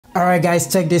Alright guys,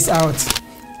 check this out.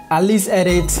 Ali's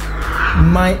edit,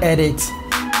 my edit.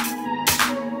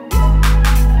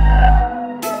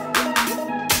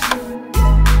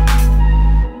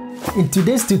 In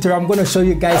today's tutorial, I'm going to show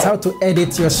you guys how to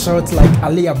edit your shot like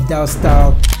Ali Abdaal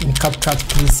style in CapCut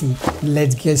Pc.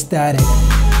 Let's get started.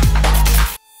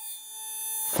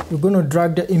 You're going to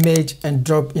drag the image and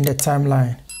drop in the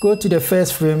timeline. Go to the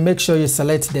first frame, make sure you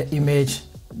select the image.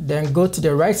 Then go to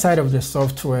the right side of the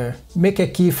software, make a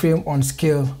keyframe on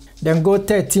scale. Then go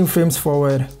 13 frames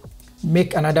forward,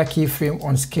 make another keyframe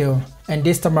on scale. And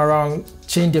this time around,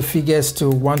 change the figures to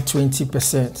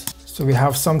 120%. So we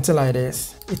have something like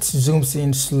this. It zooms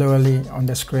in slowly on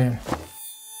the screen.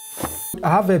 I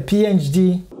have a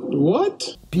PNG.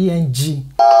 What? PNG.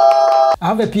 I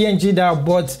have a PNG that I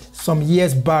bought some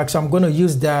years back, so I'm going to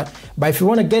use that. But if you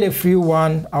want to get a free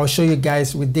one, I'll show you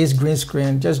guys with this green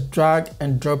screen. Just drag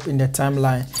and drop in the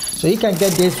timeline. So you can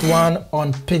get this one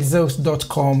on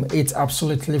pixels.com. It's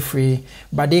absolutely free,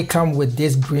 but they come with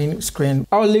this green screen.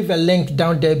 I'll leave a link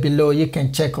down there below. You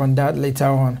can check on that later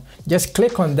on. Just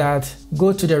click on that,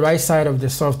 go to the right side of the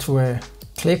software,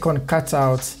 click on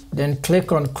cutout, then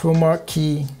click on chroma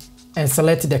key and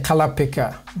select the color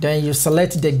picker. Then you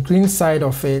select the green side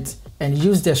of it and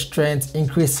use the strength,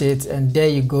 increase it, and there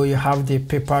you go, you have the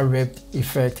paper rip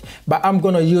effect. But I'm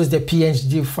gonna use the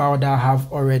PNG file that I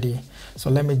have already.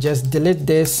 So let me just delete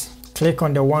this, click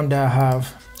on the one that I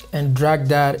have and drag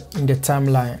that in the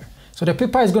timeline. So the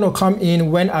paper is going to come in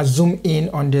when I zoom in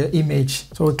on the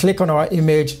image. So we click on our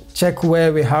image, check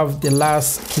where we have the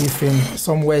last keyframe,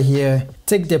 somewhere here.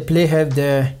 Take the playhead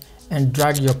there and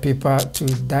drag your paper to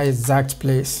that exact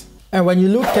place. And when you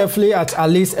look carefully at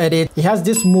Ali's edit, he has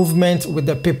this movement with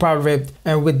the paper ripped.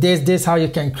 And with this is how you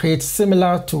can create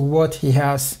similar to what he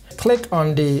has. Click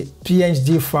on the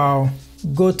PNG file,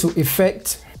 go to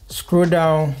Effect, scroll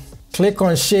down, click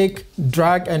on Shake,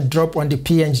 drag and drop on the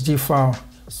PNG file.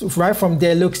 So right from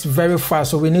there, it looks very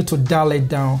fast, so we need to dial it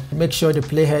down. Make sure the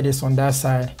playhead is on that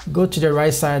side. Go to the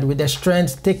right side with the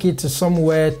strength, take it to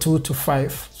somewhere 2 to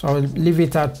 5. So I'll leave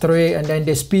it at 3, and then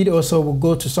the speed also will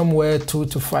go to somewhere 2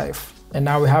 to 5. And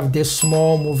now we have this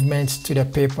small movement to the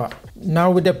paper.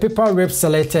 Now with the paper rip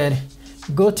selected,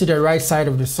 go to the right side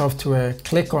of the software,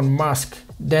 click on Mask,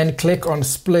 then click on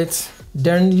Split.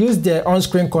 Then use the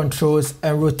on-screen controls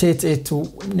and rotate it to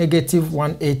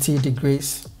 -180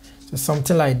 degrees. So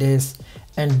something like this,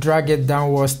 and drag it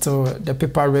downwards till the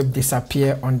paper rip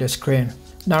disappear on the screen.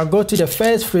 Now go to the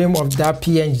first frame of that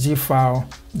PNG file,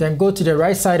 then go to the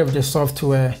right side of the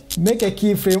software, make a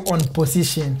keyframe on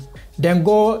position, then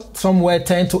go somewhere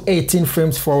 10 to 18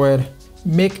 frames forward,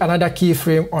 make another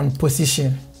keyframe on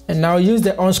position. And now use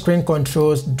the on-screen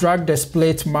controls, drag the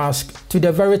split mask to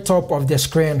the very top of the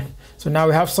screen. So now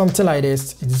we have something like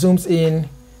this. It zooms in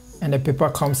and the paper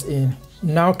comes in.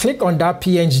 Now click on that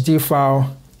PNG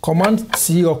file, Command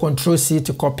C or Control C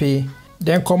to copy,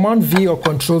 then Command V or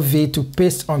Control V to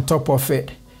paste on top of it.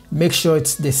 Make sure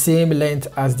it's the same length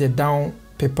as the down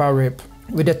paper rip.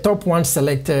 With the top one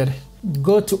selected,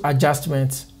 go to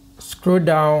Adjustments, scroll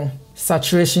down,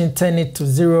 Saturation, turn it to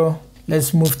 0.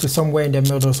 Let's move to somewhere in the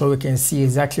middle so we can see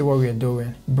exactly what we're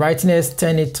doing. Brightness,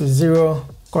 turn it to 0.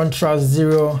 Contrast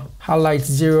 0, highlight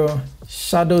 0,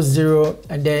 shadow 0,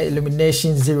 and then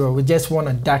illumination 0. We just want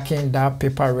to darken that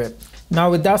paper rip.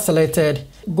 Now with that selected,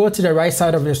 go to the right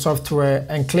side of the software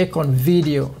and click on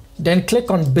Video. Then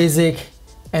click on Basic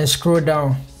and scroll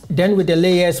down. Then with the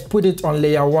layers, put it on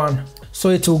layer 1. So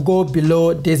it will go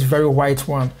below this very white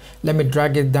one. Let me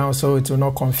drag it down so it will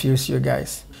not confuse you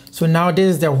guys. So now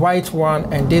this is the white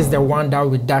one and this is the one that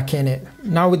will darken it.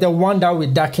 Now with the one that will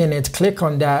darken it, click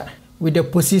on that. With the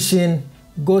position,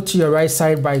 go to your right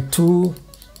side by 2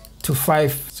 to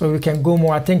 5, so we can go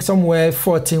more. I think somewhere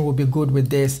 14 will be good with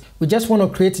this. We just want to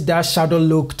create that shadow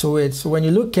look to it. So when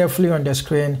you look carefully on the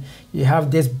screen, you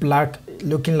have this black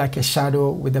looking like a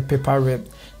shadow with the paper rip.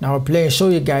 Now I'll play and show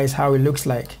you guys how it looks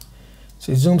like.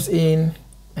 So it zooms in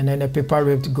and then the paper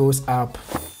rip goes up.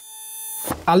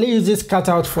 Ali uses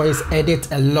cutout for his edit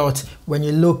a lot when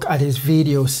you look at his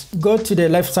videos. Go to the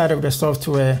left side of the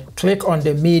software, click on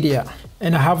the media,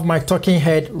 and I have my talking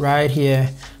head right here.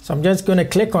 So I'm just going to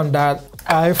click on that,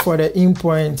 I for the in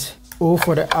point, O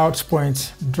for the out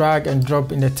point, drag and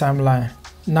drop in the timeline.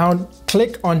 Now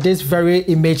click on this very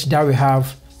image that we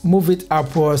have, move it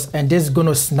upwards, and this is going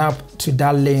to snap to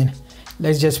that lane.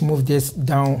 Let's just move this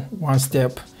down one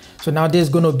step. So now this is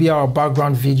going to be our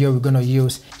background video we're going to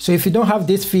use. So if you don't have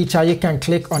this feature, you can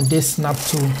click on this snap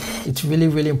tool. It's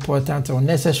really important or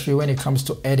necessary when it comes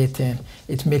to editing.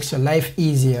 It makes your life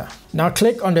easier. Now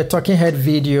click on the talking head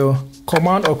video,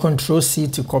 Command or Control C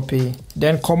to copy,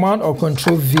 then Command or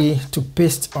Control V to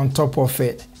paste on top of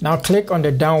it. Now click on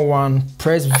the down one,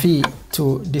 press V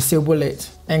to disable it,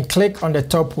 and click on the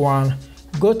top one,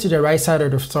 go to the right side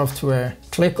of the software,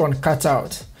 click on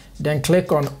Cutout, then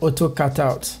click on Auto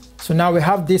Cutout. So now we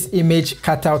have this image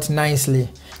cut out nicely.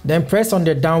 Then press on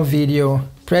the down video,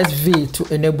 press V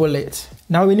to enable it.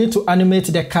 Now we need to animate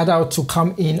the cutout to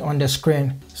come in on the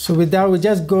screen. So with that, we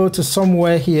just go to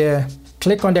somewhere here,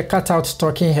 click on the cutout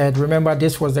talking head. Remember,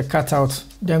 this was the cutout.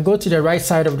 Then go to the right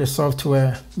side of the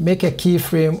software, make a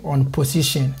keyframe on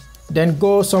position. Then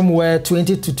go somewhere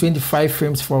 20 to 25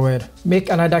 frames forward. Make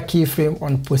another keyframe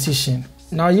on position.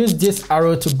 Now use this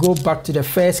arrow to go back to the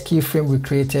first keyframe we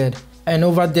created. And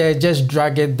over there, just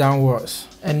drag it downwards.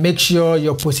 And make sure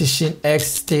your position X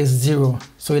stays 0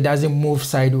 so it doesn't move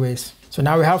sideways. So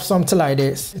now we have something like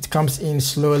this. It comes in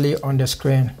slowly on the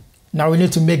screen. Now we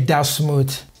need to make that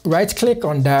smooth. Right click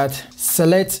on that,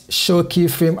 select Show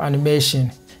Keyframe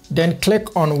Animation. Then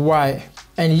click on Y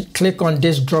and click on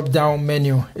this drop down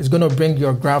menu. It's going to bring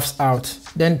your graphs out.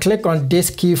 Then click on this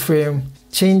keyframe,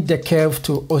 change the curve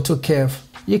to Auto Curve.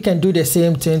 You can do the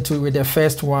same thing with the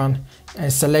first one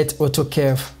and select Auto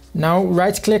Curve. Now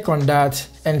right click on that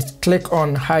and click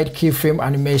on Hide Keyframe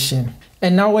Animation.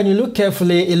 And now when you look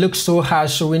carefully, it looks so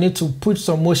harsh, so we need to put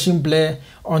some motion blur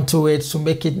onto it to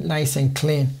make it nice and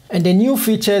clean. And the new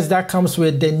features that comes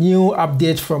with the new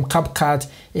update from CapCut,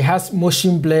 it has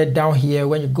motion blur down here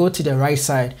when you go to the right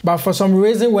side. But for some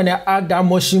reason, when I add that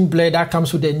motion blur that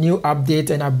comes with the new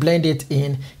update and I blend it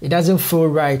in, it doesn't feel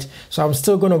right. So I'm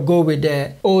still gonna go with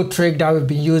the old trick that we've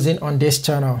been using on this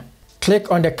channel.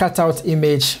 Click on the cutout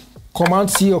image, Command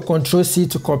C or Control C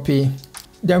to copy.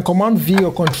 Then Command V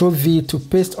or Control V to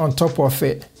paste on top of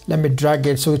it. Let me drag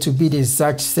it so it will be the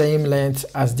exact same length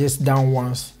as this down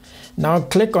ones. Now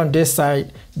click on this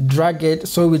side, drag it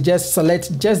so we just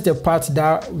select just the part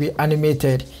that we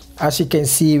animated. As you can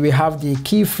see, we have the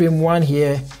keyframe 1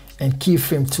 here and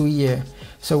keyframe 2 here.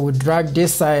 So we'll drag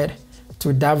this side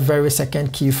to that very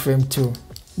second keyframe 2.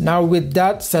 Now with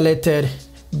that selected,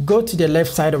 go to the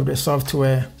left side of the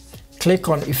software, click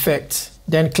on Effects.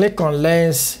 Then click on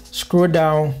Lens, scroll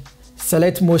down,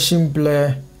 select Motion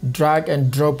Blur, drag and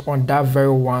drop on that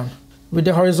very one. With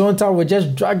the horizontal, we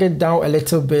just drag it down a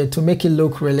little bit to make it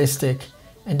look realistic.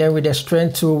 And then with the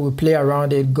strength tool, we play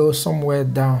around it, go somewhere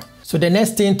down. So the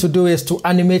next thing to do is to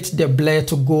animate the blur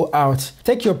to go out.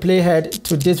 Take your playhead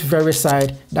to this very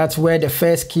side, that's where the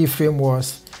first keyframe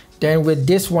was. Then with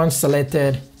this one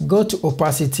selected, go to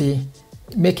opacity,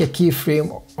 make a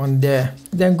keyframe on there.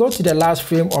 Then go to the last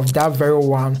frame of that very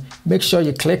one. Make sure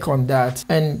you click on that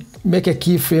and make a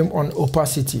keyframe on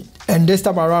opacity. And this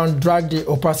time around, drag the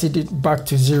opacity back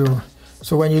to 0.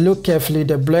 So when you look carefully,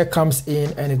 the blur comes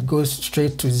in and it goes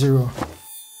straight to 0.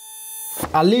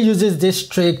 Ali uses this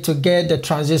trick to get the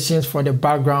transitions for the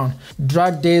background.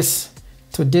 Drag this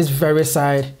to this very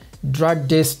side, drag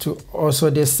this to also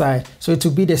this side, so it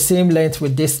will be the same length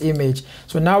with this image.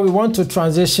 So now we want to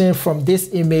transition from this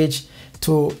image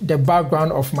to the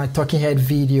background of my talking head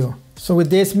video. So with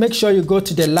this, make sure you go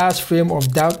to the last frame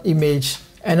of that image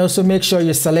and also make sure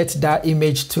you select that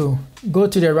image too. Go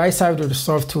to the right side of the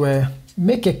software,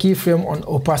 make a keyframe on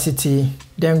opacity,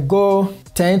 then go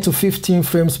 10 to 15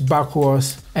 frames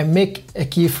backwards and make a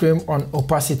keyframe on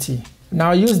opacity.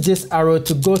 Now use this arrow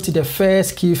to go to the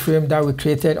first keyframe that we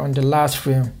created on the last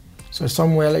frame. So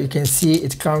somewhere you can see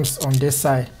it comes on this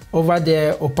side. Over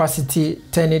there, opacity,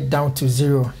 turn it down to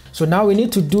 0. So now we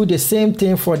need to do the same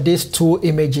thing for these two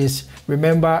images.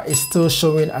 Remember, it's still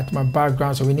showing at my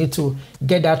background, so we need to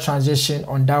get that transition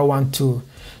on that one too.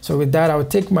 So with that, I'll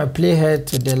take my playhead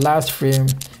to the last frame,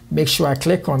 make sure I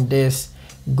click on this,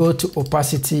 go to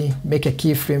opacity, make a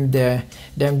keyframe there,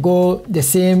 then go the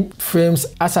same frames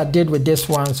as I did with this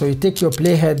one. So you take your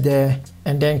playhead there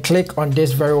and then click on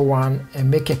this very one and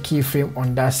make a keyframe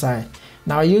on that side.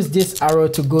 Now use this arrow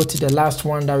to go to the last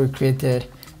one that we created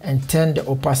and turn the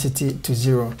opacity to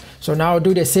 0. So now I'll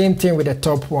do the same thing with the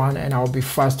top one and I'll be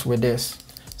fast with this.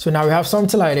 So now we have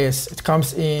something like this. It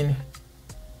comes in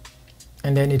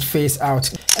and then it fades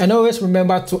out. And always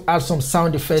remember to add some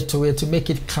sound effect to it to make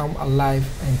it come alive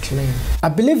and clean. I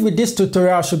believe with this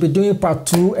tutorial I should be doing part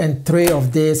 2 and 3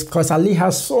 of this because Ali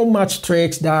has so much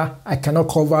tricks that I cannot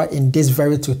cover in this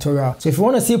very tutorial. So if you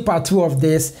want to see part 2 of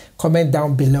this, comment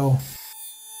down below.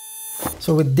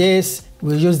 So with this,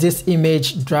 we'll use this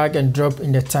image, drag and drop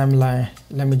in the timeline.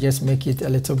 Let me just make it a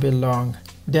little bit long.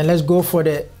 Then let's go for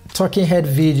the talking head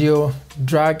video,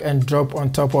 drag and drop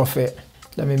on top of it.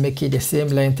 Let me make it the same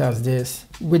length as this.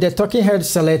 With the talking head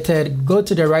selected, go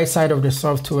to the right side of the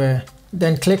software,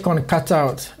 then click on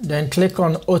cutout, then click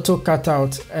on auto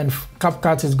cutout, and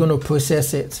CapCut is going to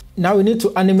process it. Now we need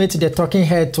to animate the talking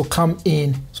head to come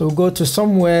in. So we'll go to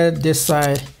somewhere this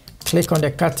side, click on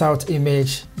the cutout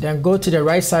image, then go to the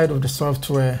right side of the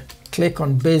software, click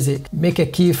on basic, make a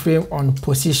keyframe on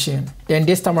position. Then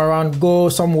this time around, go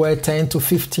somewhere 10 to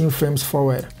 15 frames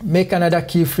forward. Make another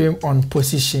keyframe on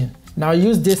position. Now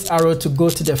use this arrow to go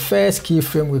to the first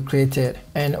keyframe we created,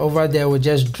 and over there we'll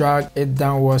just drag it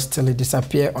downwards till it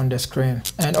disappears on the screen.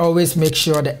 And always make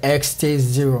sure the X stays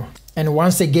 0. And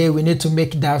once again, we need to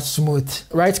make that smooth.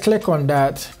 Right click on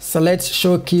that, select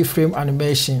show keyframe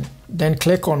animation, then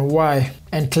click on Y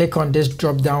and click on this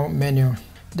drop down menu.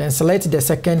 Then select the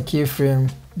second keyframe,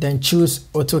 then choose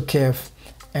auto curve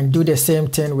and do the same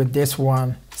thing with this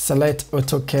one. Select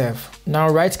auto curve. Now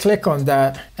right click on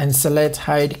that and select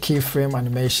hide keyframe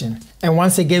animation. And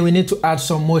once again, we need to add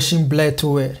some motion blur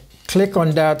to it. Click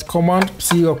on that, Command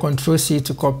C or Control C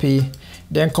to copy,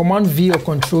 then Command V or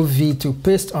Control V to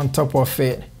paste on top of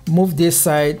it. Move this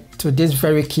side to this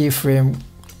very keyframe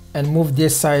and move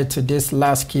this side to this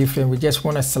last keyframe. We just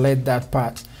want to select that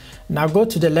part. Now go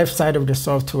to the left side of the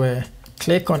software,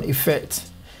 click on Effect,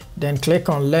 then click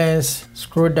on Lens,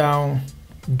 scroll down,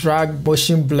 drag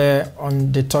motion blur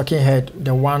on the talking head,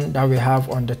 the one that we have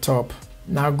on the top.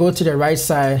 Now go to the right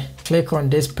side, click on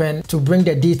this pen to bring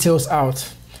the details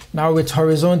out. Now with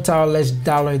horizontal, let's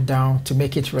dial it down to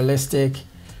make it realistic.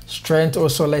 Strength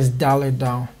also, let's dial it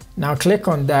down. Now click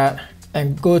on that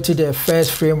and go to the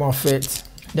first frame of it.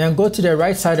 Then go to the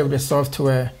right side of the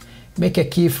software, make a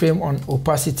keyframe on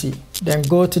opacity. Then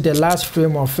go to the last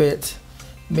frame of it,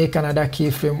 make another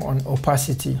keyframe on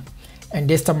opacity. And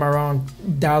this time around,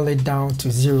 dial it down to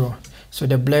 0. So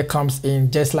the blur comes in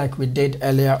just like we did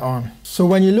earlier on. So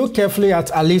when you look carefully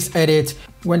at Ali's edit,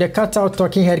 when the cutout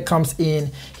talking head comes in,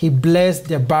 he blurs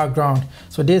the background.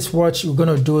 So this is what you're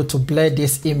gonna do to blur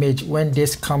this image when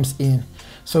this comes in.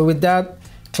 So with that,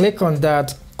 click on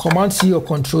that, Command C or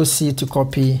Control C to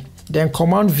copy, then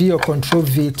Command V or Control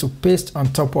V to paste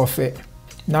on top of it.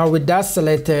 Now with that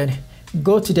selected,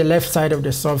 go to the left side of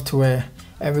the software,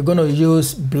 and we're going to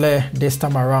use blur this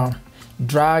time around.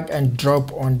 Drag and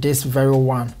drop on this very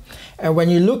one. And when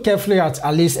you look carefully at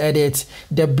Ali's edit,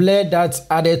 the blur that's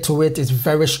added to it is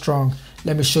very strong.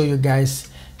 Let me show you guys.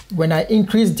 When I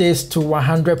increase this to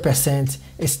 100%,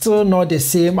 it's still not the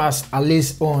same as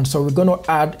Ali's own. So we're going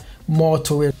to add more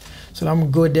to it. So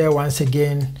I'm going to go there once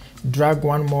again, drag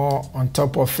one more on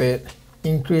top of it,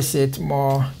 increase it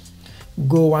more,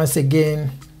 go once again,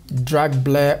 drag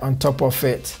blur on top of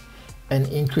it, and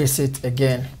increase it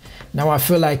again. Now I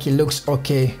feel like it looks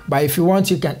okay, but if you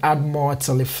want, you can add more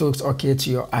till it feels okay to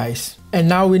your eyes. And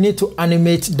now we need to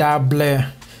animate that blur.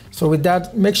 So with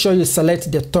that, make sure you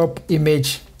select the top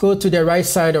image, go to the right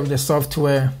side of the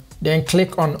software, then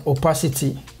click on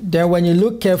opacity. Then when you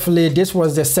look carefully, this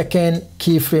was the second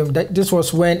keyframe. This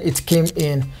was when it came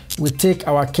in. We take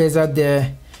our cursor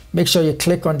there, make sure you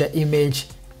click on the image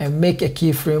and make a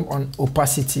keyframe on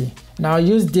opacity. Now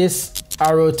use this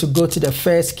arrow to go to the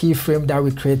first keyframe that we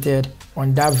created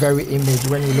on that very image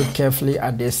when you look carefully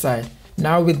at this side.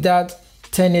 Now with that,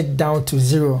 turn it down to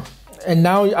 0. And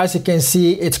now as you can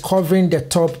see, it's covering the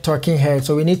top talking head.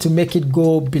 So we need to make it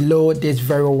go below this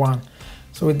very one.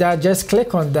 So with that, just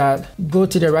click on that, go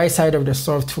to the right side of the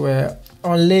software,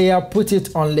 on layer, put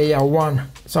it on layer 1.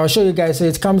 So I'll show you guys. So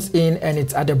it comes in and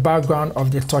it's at the background of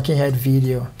the talking head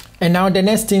video. And now the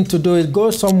next thing to do is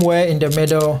go somewhere in the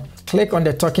middle, click on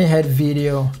the talking head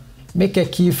video, make a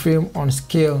keyframe on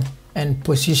scale and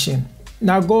position.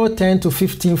 Now go 10 to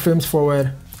 15 frames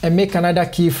forward and make another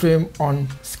keyframe on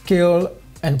scale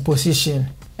and position.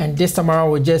 And this time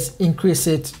around, we'll just increase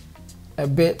it a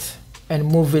bit and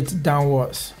move it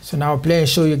downwards. So now I'll play and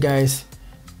show you guys.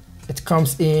 It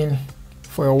comes in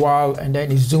for a while and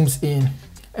then it zooms in.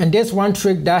 And there's one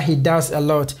trick that he does a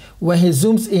lot. When he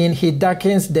zooms in, he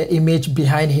darkens the image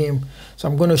behind him. So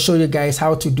I'm going to show you guys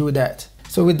how to do that.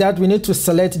 So with that, we need to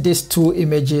select these two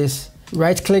images,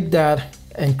 right click that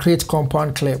and create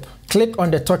compound clip. Click on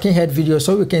the talking head video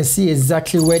so we can see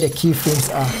exactly where the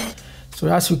keyframes are. So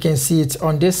as you can see, it's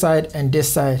on this side and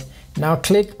this side. Now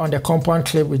click on the compound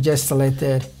clip we just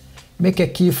selected, make a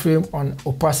keyframe on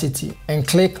opacity and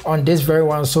click on this very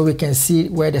one so we can see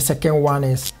where the second one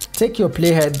is. Take your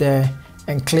playhead there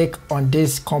and click on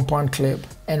this compound clip,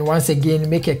 and once again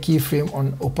make a keyframe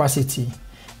on opacity,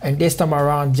 and this time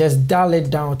around just dial it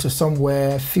down to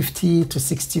somewhere 50 to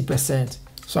 60%.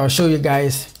 So I'll show you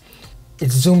guys. It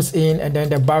zooms in and then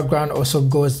the background also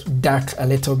goes dark a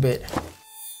little bit.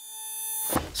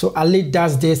 So Ali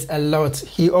does this a lot.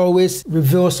 He always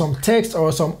reveals some text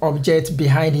or some object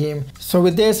behind him. So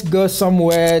with this, go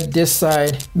somewhere this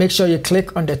side. Make sure you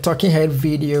click on the talking head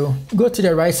video. Go to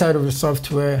the right side of the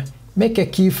software. Make a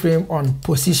keyframe on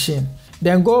position.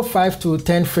 Then go 5 to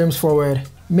 10 frames forward.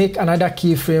 Make another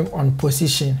keyframe on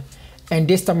position. And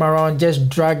this time around, just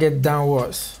drag it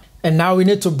downwards. And now we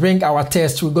need to bring our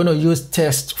text. We're going to use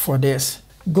text for this.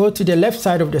 Go to the left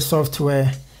side of the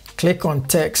software. Click on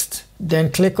text.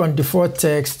 Then click on default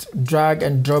text. Drag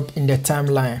and drop in the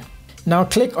timeline. Now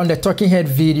click on the talking head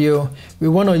video. We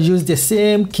want to use the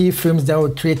same keyframes that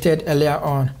we created earlier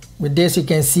on. With this, you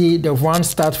can see the one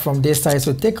starts from this side.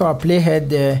 So take our playhead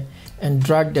there and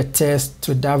drag the text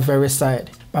to that very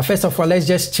side. But first of all, let's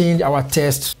just change our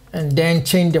text and then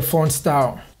change the font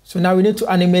style. So now we need to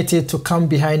animate it to come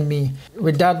behind me.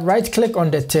 With that, right click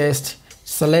on the text,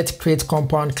 select create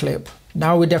compound clip.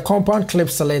 Now with the compound clip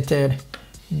selected,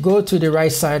 go to the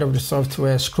right side of the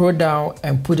software, scroll down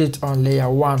and put it on layer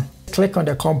 1. Click on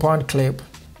the compound clip,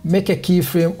 make a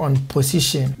keyframe on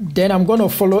position. Then I'm going to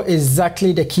follow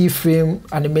exactly the keyframe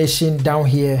animation down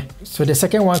here. So the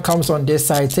second one comes on this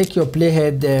side. Take your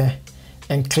playhead there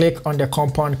and click on the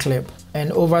compound clip.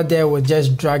 And over there, we'll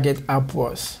just drag it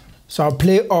upwards. So I'll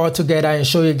play all together and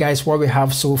show you guys what we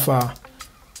have so far.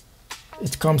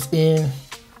 It comes in,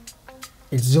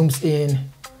 it zooms in,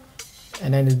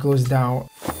 and then it goes down.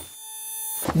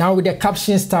 Now with the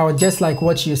caption style, just like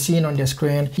what you're seeing on the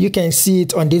screen, you can see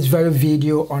it on this very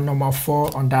video on number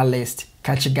 4 on that list.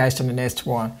 Catch you guys on the next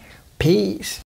one. Peace.